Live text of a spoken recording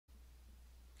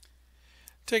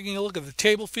Taking a look at the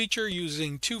table feature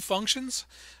using two functions.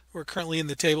 We're currently in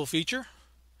the table feature.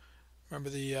 Remember,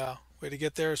 the way to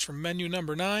get there is from menu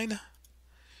number 9.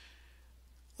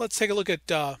 Let's take a look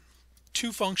at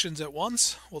two functions at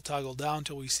once. We'll toggle down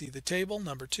until we see the table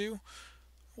number 2.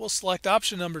 We'll select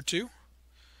option number 2.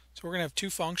 So we're going to have two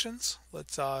functions.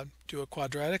 Let's do a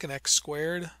quadratic, an x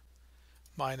squared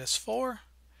minus 4.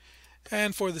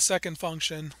 And for the second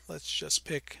function, let's just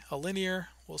pick a linear.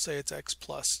 We'll say it's x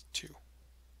plus 2.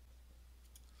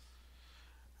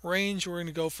 Range, we're going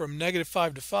to go from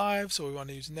 -5 to 5, so we want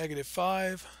to use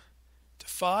 -5 to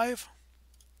 5.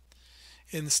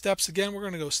 In the steps, again, we're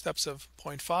going to go steps of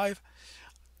 0.5.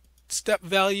 Step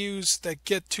values that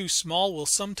get too small will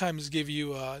sometimes give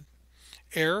you an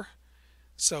error,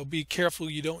 so be careful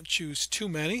you don't choose too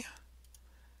many.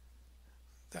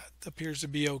 That appears to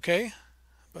be okay,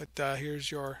 but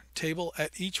here's your table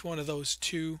at each one of those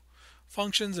two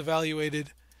functions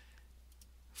evaluated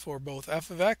for both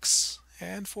f of x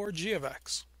and for g of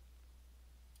x.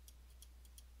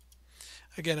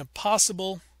 Again, a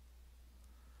possible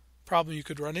problem you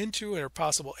could run into, or a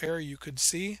possible error you could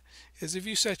see, is if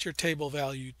you set your table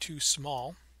value too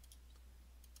small,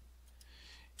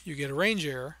 you get a range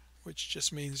error, which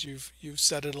just means you've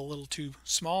set it a little too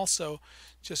small. So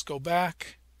just go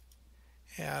back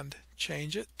and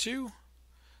change it to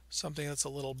something that's a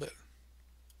little bit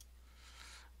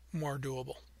more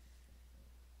doable.